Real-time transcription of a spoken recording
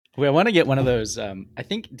I want to get one of those. I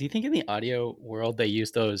think. Do you think in the audio world they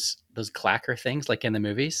use those clacker things like in the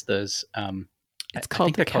movies? Those. It's I called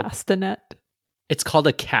think the they're called. castanet. It's called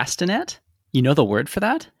a castanet. You know the word for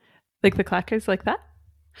that? Like the clackers like that?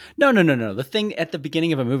 No. The thing at the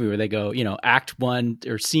beginning of a movie where they go, act 1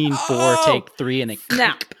 or scene 4, Oh! take 3, and they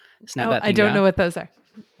Snap. snap Oh, that thing I don't down. know what those are.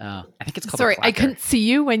 I think it's called Sorry, a clacker. I couldn't see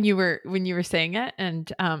you when you were saying it,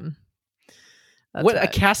 and What a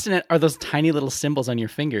castanet are those tiny little symbols on your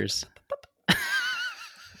fingers?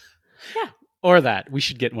 Yeah. Or that. We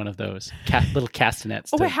should get one of those little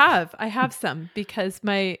castanets. Oh, I have some because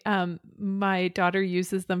my my daughter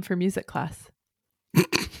uses them for music class.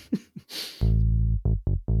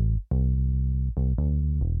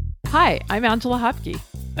 Hi, I'm Angela Hopke.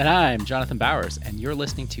 And I'm Jonathan Bowers, and you're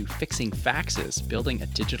listening to Fixing Faxes, Building a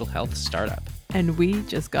Digital Health Startup. And we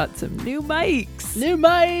just got some new mics. New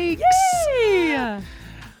mics! Yay!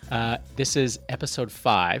 This is episode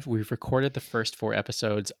 5. We've recorded the first 4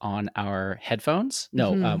 episodes on our headphones.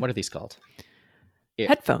 No, what are these called?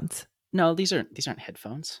 Headphones. No, these aren't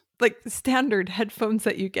headphones. Like the standard headphones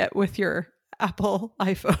that you get with your Apple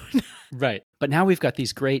iPhone. Right. But now we've got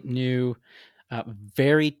these great new,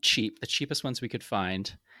 very cheap, the cheapest ones we could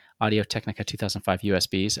find, Audio-Technica 2005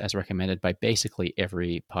 USBs, as recommended by basically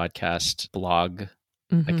every podcast blog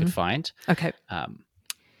I could find. Okay.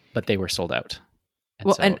 But they were sold out.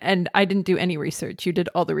 And I didn't do any research. You did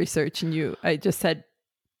all the research, and I just said,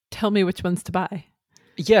 tell me which ones to buy.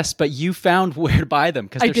 Yes, but you found where to buy them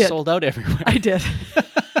because they're sold out everywhere. I did.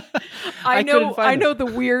 I know the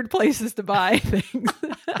weird places to buy things.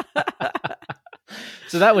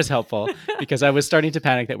 So that was helpful because I was starting to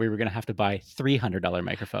panic that we were going to have to buy $300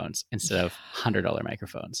 microphones instead of $100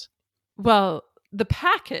 microphones. Well, the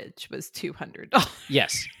package was $200.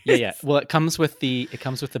 Yes. Yeah. Well, it comes with the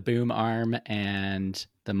boom arm and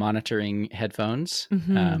the monitoring headphones,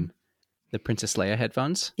 the Princess Leia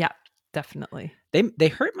headphones. Yeah, definitely. They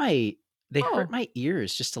hurt my hurt my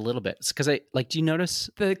ears just a little bit because do you notice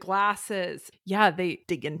the glasses? Yeah, they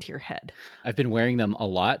dig into your head. I've been wearing them a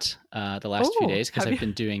lot the last few days because I've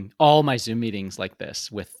been doing all my Zoom meetings like this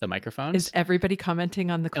with the microphones. Is everybody commenting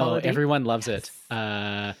on the quality? Oh, everyone loves it.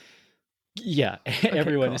 Yeah,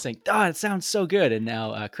 everyone is saying, "Oh, it sounds so good." And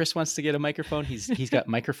now Chris wants to get a microphone. He's got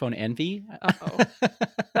microphone envy.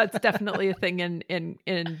 That's definitely a thing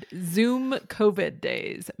in Zoom COVID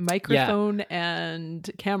days. Microphone and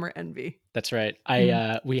camera envy. That's right.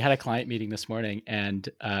 We had a client meeting this morning, and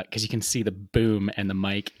because you can see the boom and the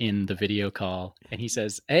mic in the video call, and he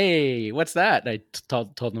says, "Hey, what's that?" And I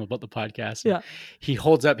told him about the podcast. Yeah, he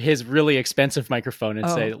holds up his really expensive microphone and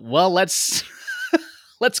say, "Well, let's."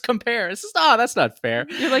 Let's compare. It's just, that's not fair.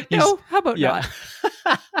 You're like, no, how about not?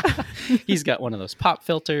 He's got one of those pop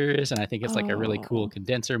filters, and I think it's like a really cool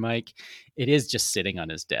condenser mic. It is just sitting on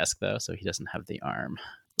his desk, though, so he doesn't have the arm,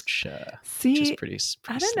 which is pretty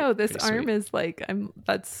I don't know. This arm is like,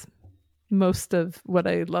 that's most of what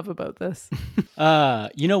I love about this.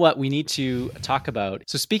 You know what we need to talk about?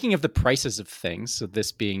 So speaking of the prices of things, so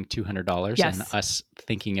this being $200 and us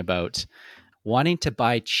thinking about wanting to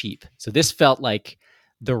buy cheap. So this felt like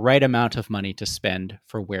the right amount of money to spend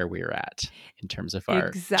for where we're at in terms of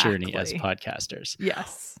our journey as podcasters.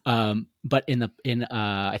 Yes. But in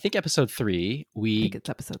I think episode 3, I think it's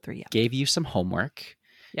episode 3, gave you some homework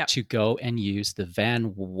to go and use the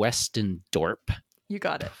Van Westendorp. You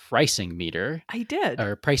got it. Pricing meter. I did.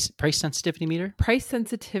 Or price sensitivity meter. Price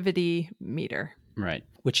sensitivity meter. Right.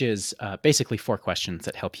 Which is basically 4 questions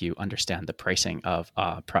that help you understand the pricing of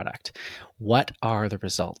a product. What are the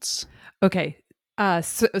results? Okay.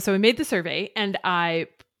 So I made the survey and I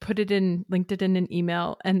linked it in an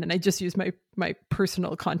email, and then I just used my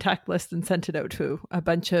personal contact list and sent it out to a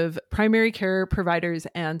bunch of primary care providers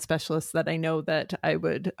and specialists that I know that I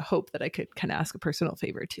would hope that I could kind of ask a personal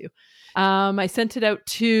favor to. I sent it out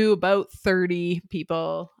to about 30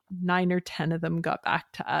 people. 9 or 10 of them got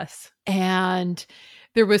back to us, and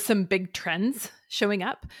there was some big trends showing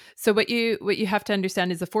up. So what you have to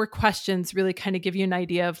understand is the 4 questions really kind of give you an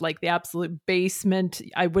idea of like the absolute basement.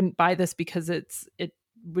 I wouldn't buy this because it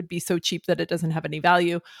would be so cheap that it doesn't have any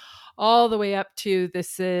value, all the way up to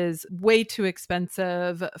this is way too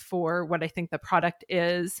expensive for what I think the product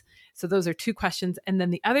is. So those are 2 questions. And then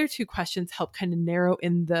the other 2 questions help kind of narrow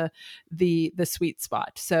in the sweet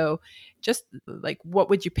spot. So just like, what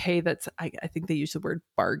would you pay? I think they use the word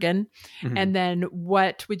bargain. Mm-hmm. And then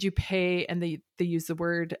what would you pay? And they use the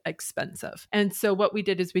word expensive. And so what we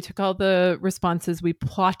did is we took all the responses, we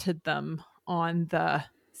plotted them on the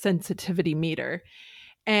sensitivity meter.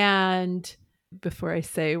 And before I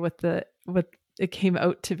say what it came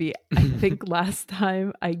out to be, I think last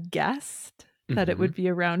time I guessed that it would be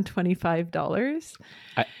around $25.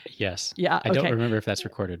 Yes. Yeah. I don't remember if that's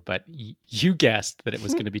recorded, but you guessed that it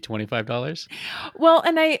was going to be $25. Well,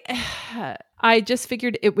 and I just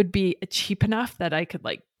figured it would be cheap enough that I could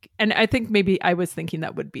and I think maybe I was thinking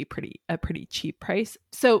that would be a pretty cheap price.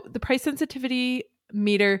 So the price sensitivity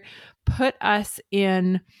meter put us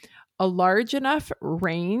in a large enough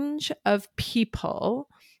range of people,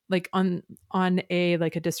 like on a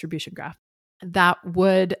distribution graph, that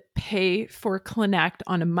would pay for Connect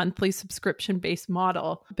on a monthly subscription-based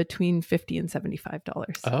model between $50 and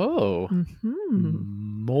 $75. Oh,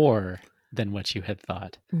 more than what you had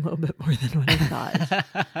thought. A little bit more than what I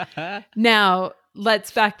thought. Now,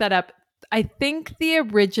 let's back that up. I think the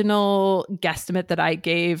original guesstimate that I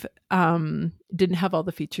gave didn't have all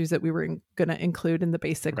the features that we were going to include in the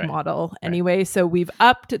basic model anyway. Right. So we've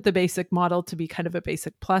upped the basic model to be kind of a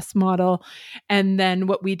basic plus model. And then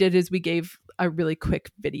what we did is we gave a really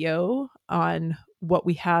quick video on what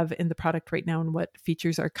we have in the product right now and what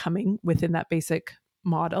features are coming within that basic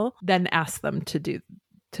model, then asked them to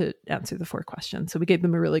answer the 4 questions. So we gave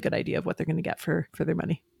them a really good idea of what they're going to get for their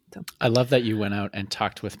money. So I love that you went out and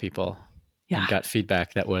talked with people and got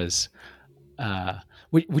feedback that was,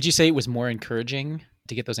 would you say it was more encouraging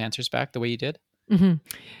to get those answers back the way you did? Mm-hmm.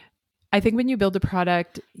 I think when you build a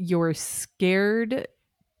product, you're scared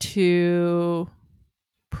to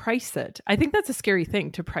price it. I think that's a scary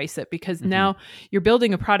thing, to price it, because now you're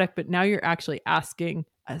building a product, but now you're actually asking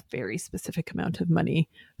a very specific amount of money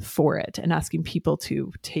for it and asking people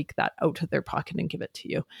to take that out of their pocket and give it to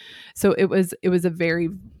you. So it was a very,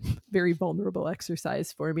 very vulnerable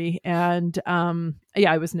exercise for me. And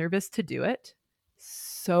I was nervous to do it.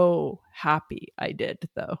 So happy I did,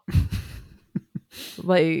 though.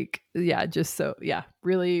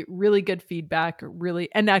 Really, really good feedback.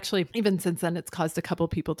 And actually, even since then, it's caused a couple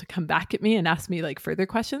people to come back at me and ask me further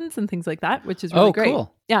questions and things like that, which is really great.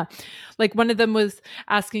 Cool. Yeah. One of them was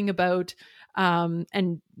asking about,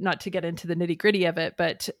 and not to get into the nitty gritty of it,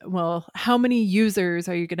 but how many users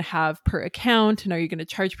are you going to have per account? And are you going to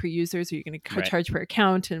charge per users? Are you going to charge per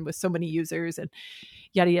account? And with so many users and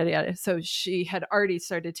yada, yada, yada. So she had already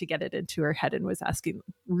started to get it into her head and was asking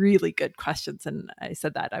really good questions. And I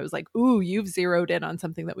said that. I was like, ooh, you've zeroed in on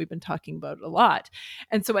something that we've been talking about a lot.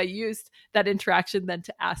 And so I used that interaction then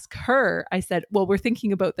to ask her. I said, well, we're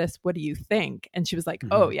thinking about this. What do you think? And she was like,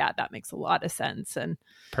 oh, yeah, that makes a lot of sense. And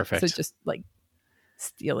perfect. So just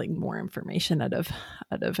stealing more information out of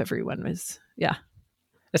everyone was, yeah.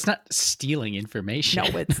 It's not stealing information.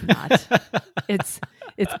 No, it's not.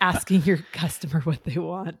 It's asking your customer what they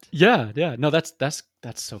want. Yeah. No, that's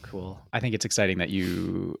so cool. I think it's exciting that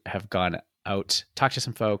you have gone out, talked to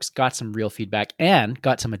some folks, got some real feedback, and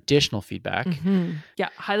got some additional feedback. Mm-hmm. Yeah,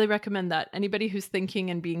 highly recommend that. Anybody who's thinking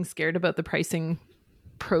and being scared about the pricing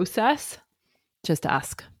process, just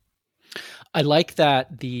ask. I like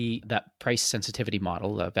that that price sensitivity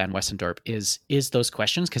model, Van Westendorp, is those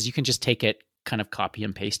questions, because you can just take it, kind of copy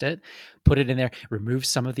and paste it, put it in there, remove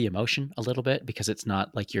some of the emotion a little bit, because it's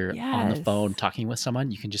not like you're on the phone talking with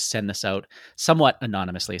someone. You can just send this out somewhat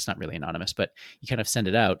anonymously. It's not really anonymous, but you kind of send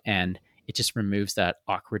it out and it just removes that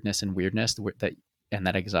awkwardness and weirdness and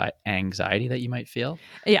that anxiety that you might feel.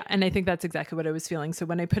 Yeah. And I think that's exactly what I was feeling. So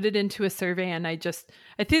when I put it into a survey and I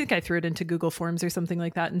think I threw it into Google Forms or something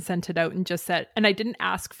like that and sent it out and just said, and I didn't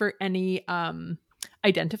ask for any,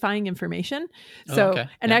 identifying information. So, I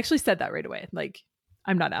actually said that right away.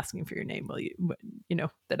 I'm not asking for your name. Will you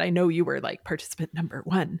that I know you were participant number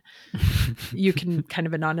 1. You can kind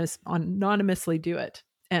of anonymously do it.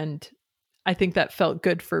 And I think that felt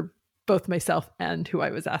good for both myself and who I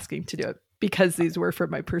was asking to do it, because these were from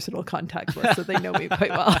my personal contact list. So they know me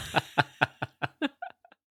quite well.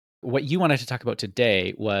 What you wanted to talk about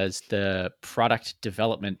today was the product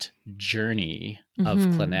development journey of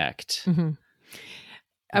Connect. Mm-hmm.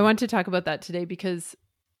 I want to talk about that today because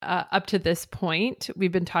up to this point,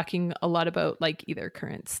 we've been talking a lot about either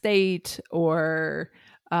current state or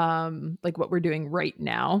what we're doing right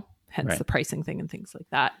now, hence the pricing thing and things like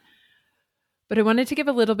that. But I wanted to give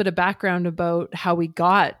a little bit of background about how we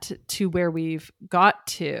got to where we've got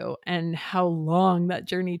to and how long that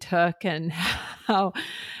journey took and how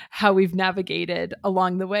we've navigated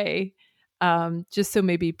along the way. Just so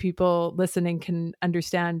maybe people listening can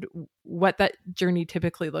understand what that journey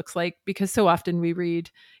typically looks like, because so often we read,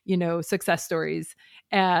 success stories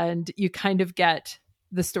and you kind of get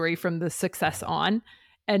the story from the success on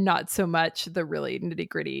and not so much the really nitty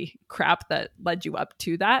gritty crap that led you up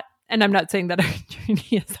to that. And I'm not saying that our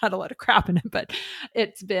journey has had a lot of crap in it, but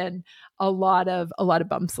it's been a lot of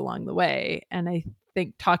bumps along the way. And I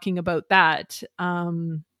think talking about that,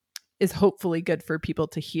 is hopefully good for people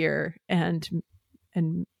to hear, and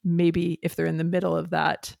maybe if they're in the middle of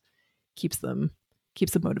that, keeps them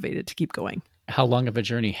motivated to keep going. How long of a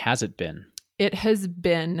journey has it been? It has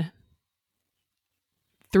been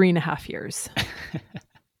 3.5 years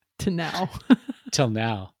to now. Till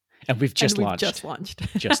now. And we've just launched.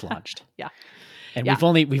 Just launched. Yeah. And we've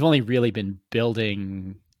only really been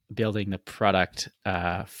building the product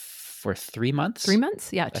for 3 months. 3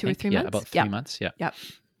 months? Yeah, 2 or 3 months. Yeah, about 3 months. Yeah. Yep.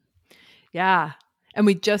 Yeah. And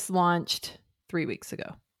we just launched 3 weeks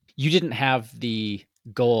ago. You didn't have the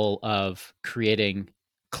goal of creating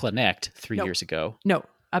Clinnect 3 years ago. No,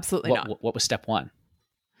 absolutely not. What was step one?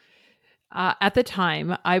 At the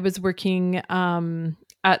time, I was working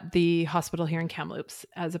at the hospital here in Kamloops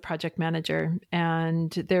as a project manager,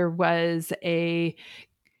 and there was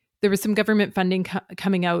some government funding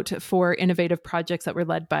coming out for innovative projects that were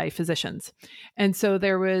led by physicians. And so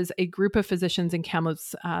there was a group of physicians in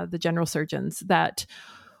Kamloops, the general surgeons, that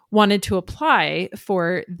wanted to apply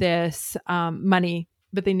for this money,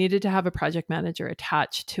 but they needed to have a project manager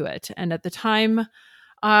attached to it. And at the time,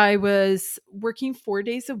 I was working 4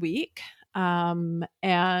 days a week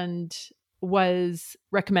and was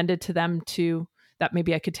recommended to them that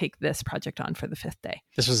maybe I could take this project on for the 5th day.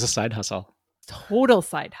 This was a side hustle. Total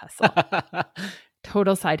side hustle.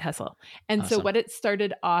 Total side hustle. And Awesome. So what it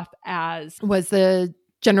started off as was the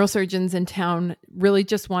general surgeons in town really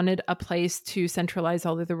just wanted a place to centralize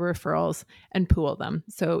all of the referrals and pool them.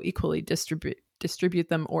 So equally distribute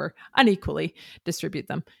them, or unequally distribute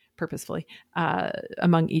them purposefully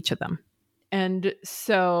among each of them. And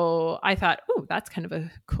so I thought, oh, that's kind of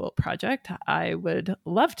a cool project. I would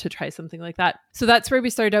love to try something like that. So that's where we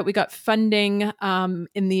started out. We got funding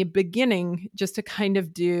in the beginning just to kind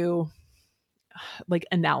of do like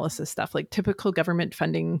analysis stuff, like typical government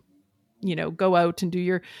funding, go out and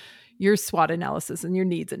do your SWOT analysis and your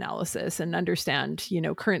needs analysis and understand,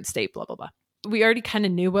 current state, blah, blah, blah. We already kind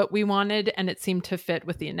of knew what we wanted and it seemed to fit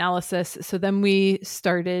with the analysis. So then we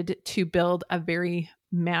started to build a very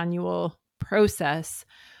manual process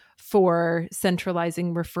for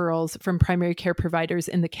centralizing referrals from primary care providers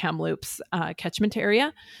in the Kamloops catchment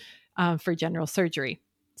area for general surgery.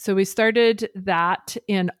 So we started that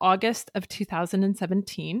in August of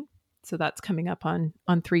 2017. So that's coming up on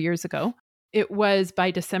 3 years ago. It was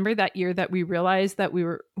by December that year that we realized that we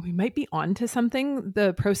might be onto something.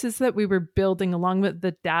 The process that we were building along with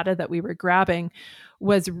the data that we were grabbing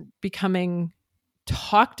was becoming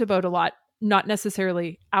talked about a lot. Not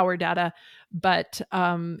necessarily our data, but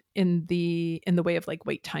in the way of like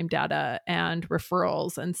wait time data and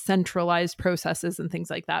referrals and centralized processes and things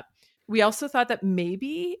like that. We also thought that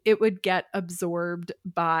maybe it would get absorbed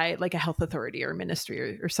by like a health authority or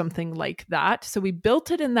ministry or something like that. So we built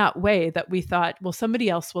it in that way that we thought, well, somebody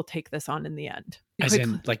else will take this on in the end. As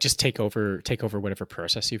in, like, just take over whatever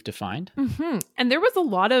process you've defined. Mm-hmm. And there was a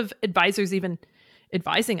lot of advisors even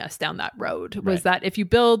advising us down that road, was that if you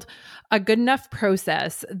build a good enough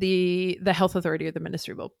process, the health authority or the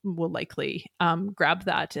ministry will likely grab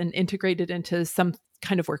that and integrate it into some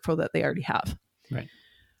kind of workflow that they already have. Right.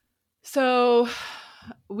 So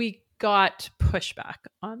we got pushback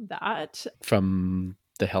on that. From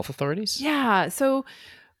the health authorities? Yeah. So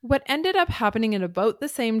what ended up happening at about the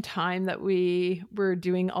same time that we were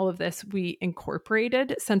doing all of this, we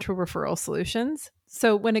incorporated Central Referral Solutions.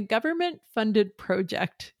 So when a government-funded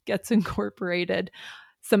project gets incorporated,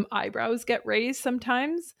 some eyebrows get raised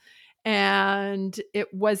sometimes, and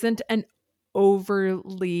it wasn't an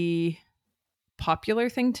overly popular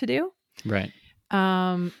thing to do. Right.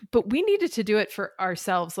 But we needed to do it for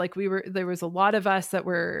ourselves. Like there was a lot of us that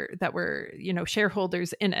were,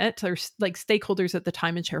 shareholders in it, or like stakeholders at the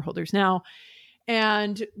time and shareholders now.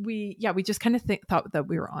 And we just kind of thought that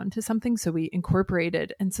we were onto something. So we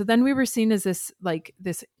incorporated. And so then we were seen as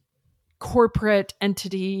this corporate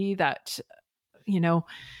entity that, and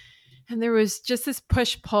there was just this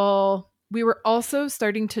push-pull. We were also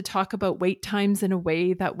starting to talk about wait times in a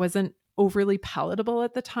way that wasn't overly palatable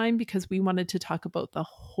at the time, because we wanted to talk about the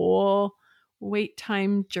whole wait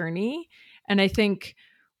time journey. And I think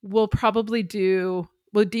we'll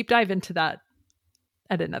deep dive into that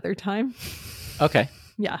at another time. Okay.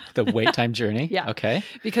 Yeah. The wait time journey. Yeah. Okay.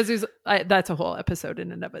 Because that's a whole episode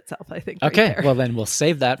in and of itself, I think. Okay. Right, well, then we'll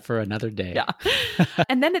save that for another day. Yeah.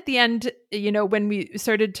 And then at the end, when we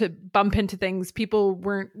started to bump into things, people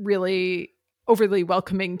weren't really overly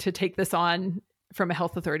welcoming to take this on from a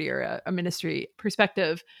health authority or a ministry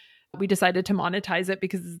perspective. We decided to monetize it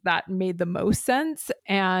because that made the most sense.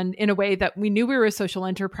 And in a way that we knew we were a social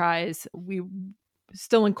enterprise, we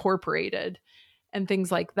still incorporated and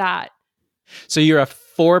things like that. So you're a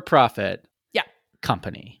for-profit. Yeah.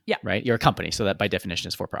 company. Yeah. Right? You're a company, so that by definition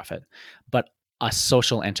is for profit. But a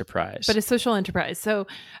social enterprise. But a social enterprise. So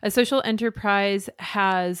a social enterprise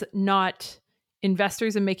has not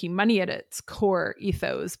investors in making money at its core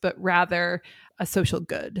ethos, but rather a social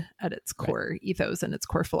good at its core ethos and its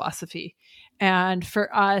core philosophy. And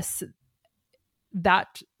for us,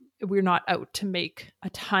 that we're not out to make a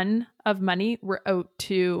ton of money. We're out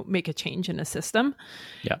to make a change in a system.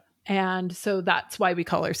 Yeah. And so that's why we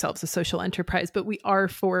call ourselves a social enterprise, but we are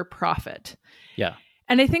for profit. Yeah.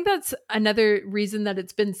 And I think that's another reason that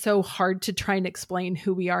it's been so hard to try and explain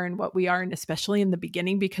who we are and what we are, and especially in the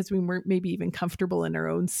beginning, because we weren't maybe even comfortable in our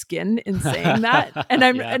own skin in saying that. And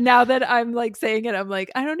and now that I'm like saying it, I'm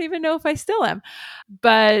like, I don't even know if I still am.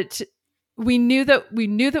 But we knew that we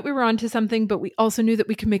were onto something, but we also knew that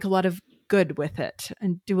we could make a lot of good with it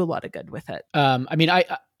and do a lot of good with it. I mean,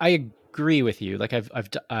 I agree with you. Like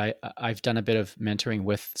I've done a bit of mentoring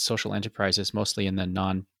with social enterprises, mostly in the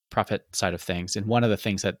non-profit side of things, and one of the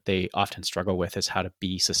things that they often struggle with is how to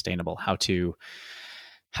be sustainable, how to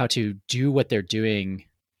do what they're doing,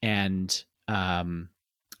 and I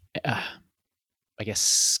guess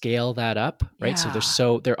scale that up, right? Yeah.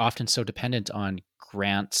 So they're often so dependent on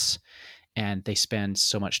grants, and they spend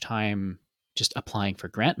so much time just applying for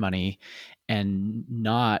grant money and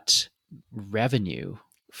not revenue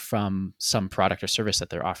from some product or service that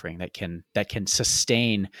they're offering that can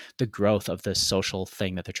sustain the growth of the social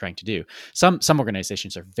thing that they're trying to do. Some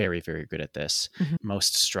organizations are very, very good at this. Mm-hmm.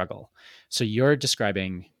 Most struggle. So you're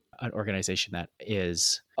describing an organization that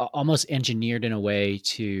is almost engineered in a way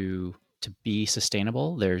to be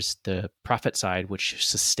sustainable. There's the profit side, which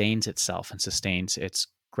sustains itself and sustains its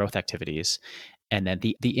growth activities, and then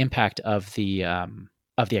the impact of the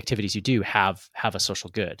activities you do have a social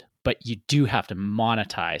good, but you do have to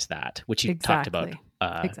monetize that, which you talked about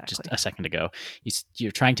just a second ago.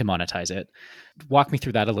 You're trying to monetize it. Walk me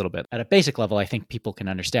through that a little bit. At a basic level, I think people can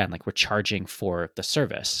understand, like, we're charging for the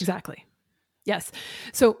service. Exactly. Yes.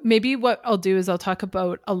 So maybe what I'll do is I'll talk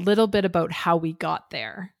about a little bit about how we got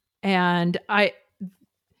there. And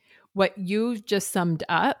what you just summed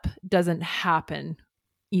up doesn't happen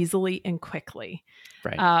easily and quickly.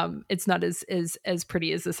 Right. It's not as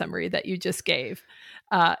pretty as the summary that you just gave.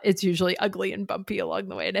 It's usually ugly and bumpy along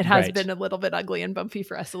the way. And it has been a little bit ugly and bumpy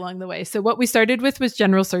for us along the way. So what we started with was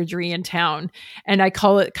general surgery in town. And I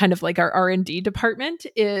call it kind of like our R&D department.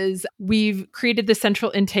 Is we've created the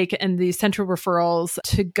central intake and the central referrals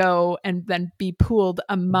to go and then be pooled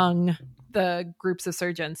among the groups of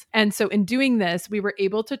surgeons. And so in doing this, we were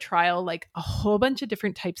able to trial like a whole bunch of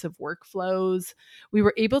different types of workflows. We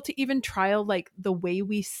were able to even trial like the way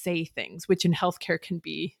we say things, which in healthcare can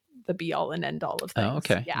be the be all and end all of things. Oh,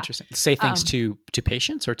 okay. Yeah. Interesting. Say things to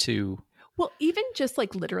patients or to? Well, even just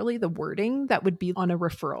like literally the wording that would be on a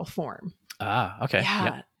referral form. Ah, okay. Yeah.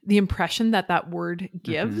 Yep. The impression that word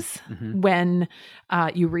gives when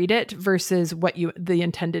you read it versus the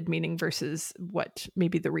intended meaning versus what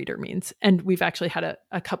maybe the reader means. And we've actually had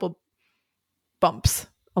a couple bumps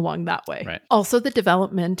along that way. Right. Also the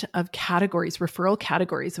development of categories, referral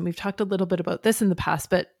categories. And we've talked a little bit about this in the past,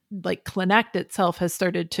 but like Clinnect itself has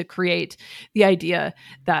started to create the idea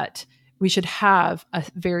that we should have a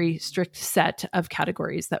very strict set of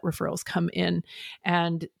categories that referrals come in.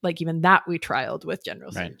 And like even that we trialed with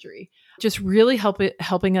general surgery, just really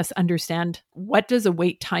helping us understand, what does a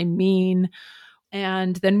wait time mean?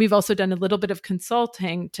 And then we've also done a little bit of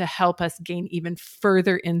consulting to help us gain even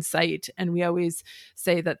further insight. And we always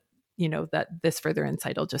say that, that this further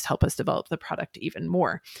insight will just help us develop the product even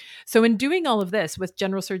more. So in doing all of this, with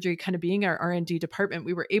general surgery kind of being our R&D department,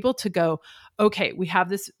 we were able to go, okay, we have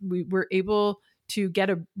this, we were able to get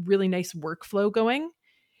a really nice workflow going,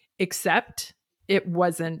 except it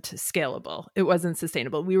wasn't scalable. It wasn't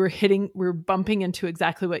sustainable. We were bumping into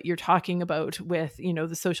exactly what you're talking about with,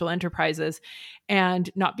 the social enterprises and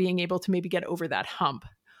not being able to maybe get over that hump.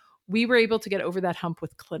 We were able to get over that hump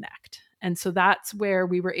with Clinnect. And so that's where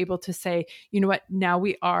we were able to say, you know what, now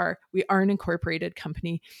we are an incorporated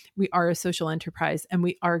company. We are a social enterprise, and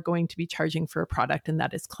we are going to be charging for a product, and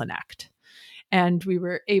that is Clinnect. And we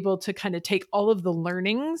were able to kind of take all of the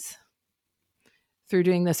learnings through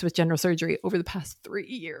doing this with general surgery over the past 3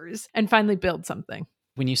 years and finally build something.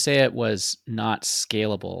 When you say it was not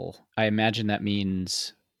scalable, I imagine that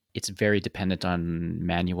means it's very dependent on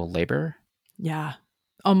manual labor. Yeah.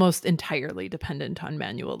 Almost entirely dependent on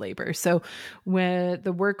manual labor. So when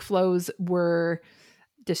the workflows were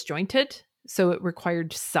disjointed, so it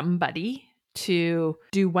required somebody to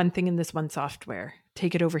do one thing in this one software,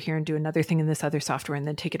 take it over here and do another thing in this other software, and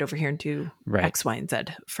then take it over here and do X, Y, and Z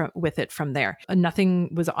with it from there.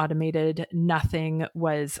 Nothing was automated. Nothing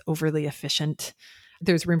was overly efficient.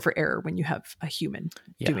 There's room for error when you have a human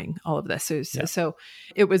doing all of this. So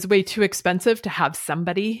it was way too expensive to have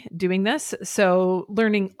somebody doing this. So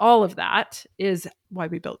learning all of that is why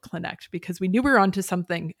we built Clinect, because we knew we were onto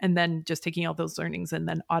something, and then just taking all those learnings and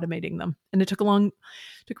then automating them. And it took a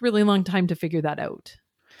really long time to figure that out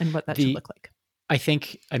and what that should look like. I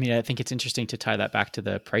think it's interesting to tie that back to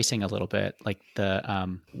the pricing a little bit, like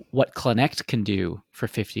the what Clinect can do for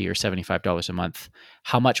 $50 or $75 a month.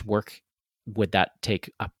 How much work would that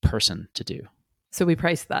take a person to do? So we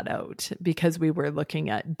priced that out because we were looking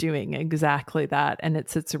at doing exactly that, and it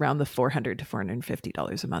sits around the $400 to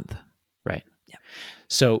 $450 a month. Right. Yeah.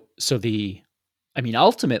 So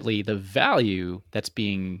ultimately, the value that's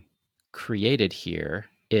being created here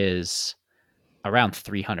is around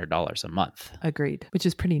 $300 a month. Agreed, which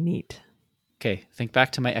is pretty neat. Okay, think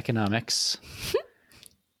back to my economics.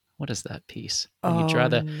 What is that piece? When you draw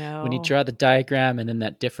the diagram and then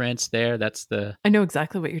that difference there, that's the... I know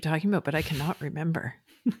exactly what you're talking about, but I cannot remember.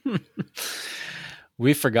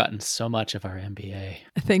 We've forgotten so much of our MBA.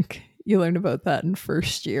 I think you learned about that in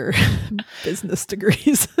first year business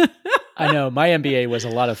degrees. I know. My MBA was a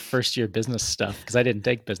lot of first year business stuff because I didn't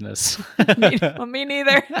take business. Me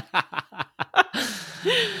neither.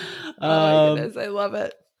 Oh my goodness, I love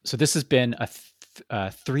it. So this has been a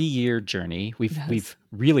 3-year journey. We've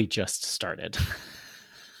really just started.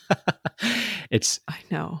 I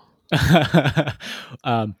know.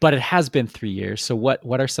 But it has been 3 years. So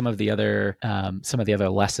what are some of the other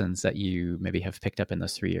lessons that you maybe have picked up in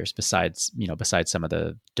those 3 years besides some of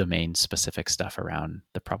the domain specific stuff around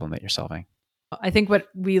the problem that you're solving? I think what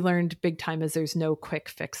we learned big time is there's no quick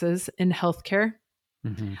fixes in healthcare.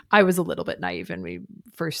 Mm-hmm. I was a little bit naive when we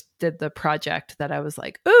first did the project that I was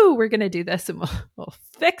like, "Ooh, we're going to do this and we'll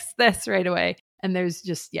fix this right away." And there's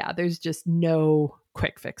just no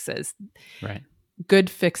quick fixes. Right. Good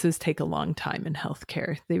fixes take a long time in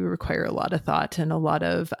healthcare. They require a lot of thought and a lot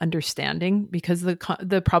of understanding because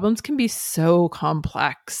the problems can be so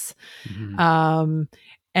complex. Mm-hmm.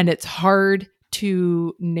 And it's hard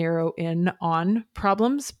to narrow in on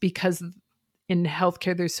problems because in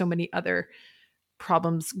healthcare, there's so many other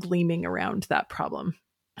problems gleaming around that problem.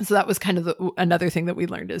 So that was kind of another thing that we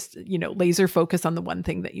learned is, laser focus on the one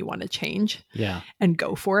thing that you want to change and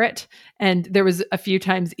go for it. And there was a few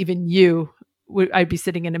times even I'd be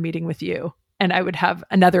sitting in a meeting with you and I would have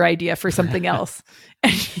another idea for something else.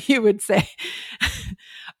 And you would say,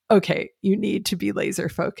 okay, you need to be laser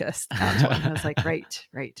focused. And I was like, right.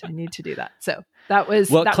 I need to do that. So that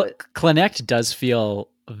was... Clinect does feel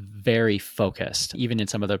very focused. Even in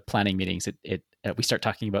some of the planning meetings, we start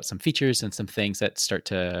talking about some features and some things that start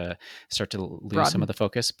to lose some of the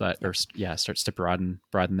focus, starts to broaden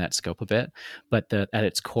that scope a bit. But at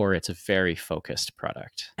its core, it's a very focused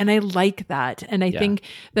product. And I like that. And I think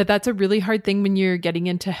that that's a really hard thing when you're getting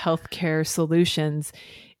into healthcare solutions.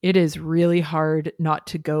 It is really hard not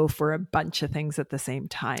to go for a bunch of things at the same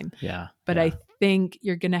time. Yeah. But I think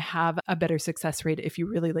you're going to have a better success rate if you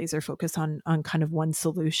really laser focus on kind of one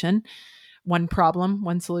solution, one problem,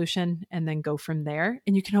 one solution, and then go from there.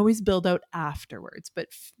 And you can always build out afterwards, but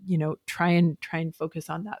try and focus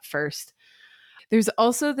on that first. There's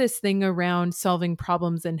also this thing around solving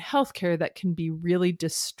problems in healthcare that can be really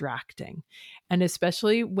distracting. And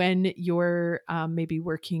especially when you're maybe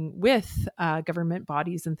working with government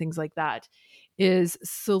bodies and things like that, is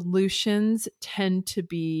solutions tend to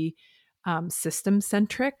be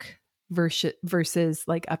system-centric versus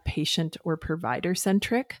like a patient or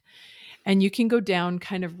provider-centric. And you can go down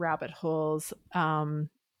kind of rabbit holes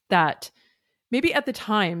that maybe at the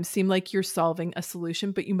time seem like you're solving a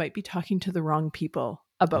solution, but you might be talking to the wrong people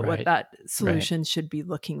about what that solution should be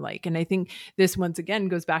looking like. And I think this once again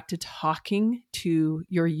goes back to talking to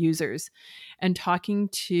your users and talking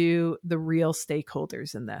to the real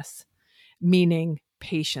stakeholders in this, meaning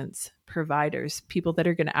patients, providers, people that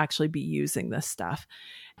are going to actually be using this stuff.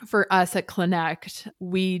 For us at Clinect,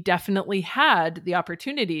 we definitely had the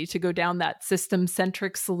opportunity to go down that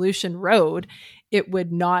system-centric solution road. It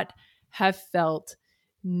would not have felt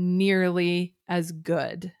nearly as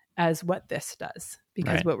good as what this does,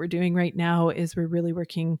 because what we're doing right now is we're really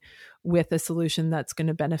working with a solution that's going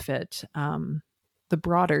to benefit the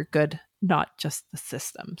broader good, not just the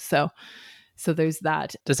system. So there's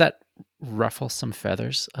that. Does that ruffle some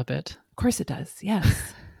feathers a bit? Of course it does.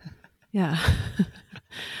 Yes. Yeah.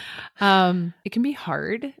 It can be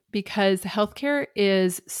hard because healthcare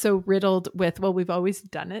is so riddled with, well, we've always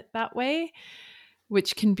done it that way,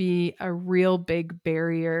 which can be a real big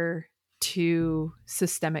barrier to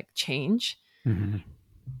systemic change. Mm-hmm.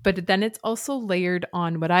 But then it's also layered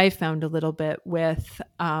on what I found a little bit with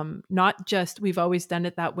not just we've always done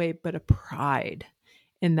it that way, but a pride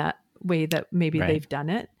in that way that maybe they've done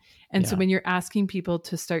it. And so when you're asking people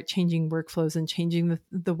to start changing workflows and changing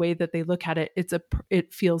the way that they look at it,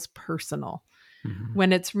 it feels personal. Mm-hmm.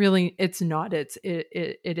 When it's not. It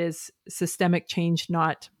is systemic change,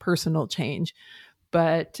 not personal change.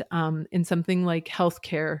 But in something like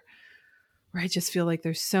healthcare, where I just feel like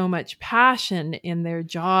there's so much passion in their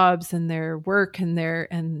jobs and their work and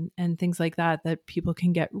and things like that people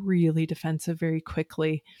can get really defensive very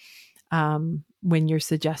quickly when you're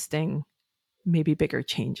suggesting maybe bigger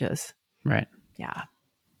changes. Right. Yeah.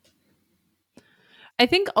 I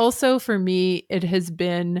think also for me, it has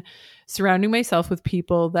been surrounding myself with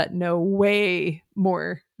people that know way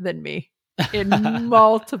more than me in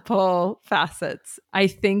multiple facets. I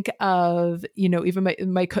think of, even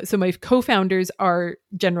my co-founders are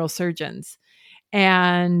general surgeons.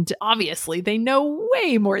 And obviously they know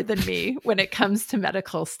way more than me when it comes to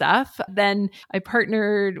medical stuff. Then I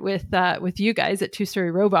partnered with you guys at Two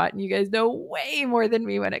Story Robot, and you guys know way more than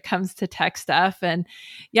me when it comes to tech stuff. And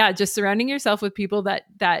yeah, just surrounding yourself with people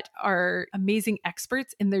that are amazing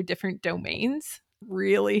experts in their different domains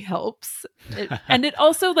really helps. And it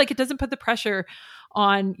also it doesn't put the pressure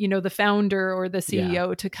on, the founder or the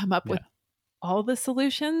CEO to come up with all the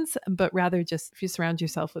solutions, but rather just if you surround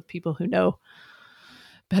yourself with people who know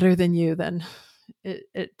better than you, then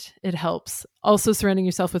it helps. Also surrounding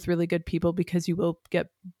yourself with really good people, because you will get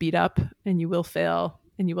beat up and you will fail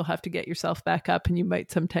and you will have to get yourself back up, and you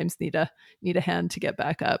might sometimes need a hand to get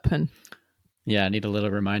back up. And I need a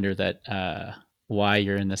little reminder that why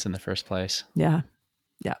you're in this in the first place. Yeah,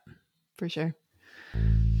 for sure.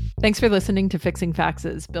 Thanks for listening to Fixing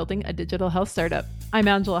Faxes, Building a Digital Health Startup. I'm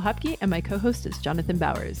Angela Hupke, and my co-host is Jonathan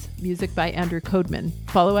Bowers. Music by Andrew Codeman.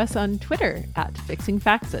 Follow us on Twitter at Fixing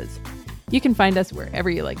Faxes. You can find us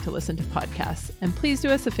wherever you like to listen to podcasts. And please do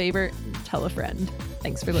us a favor and tell a friend.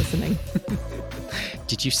 Thanks for listening.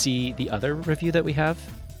 Did you see the other review that we have?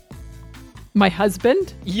 My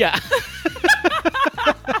husband? Yeah.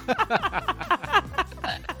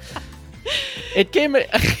 It came.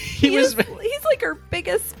 He's like our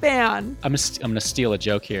biggest fan. I'm gonna steal a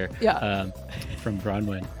joke here. Yeah. From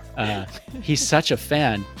Bronwyn. He's such a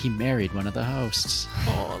fan. He married one of the hosts.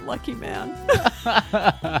 Oh, lucky man.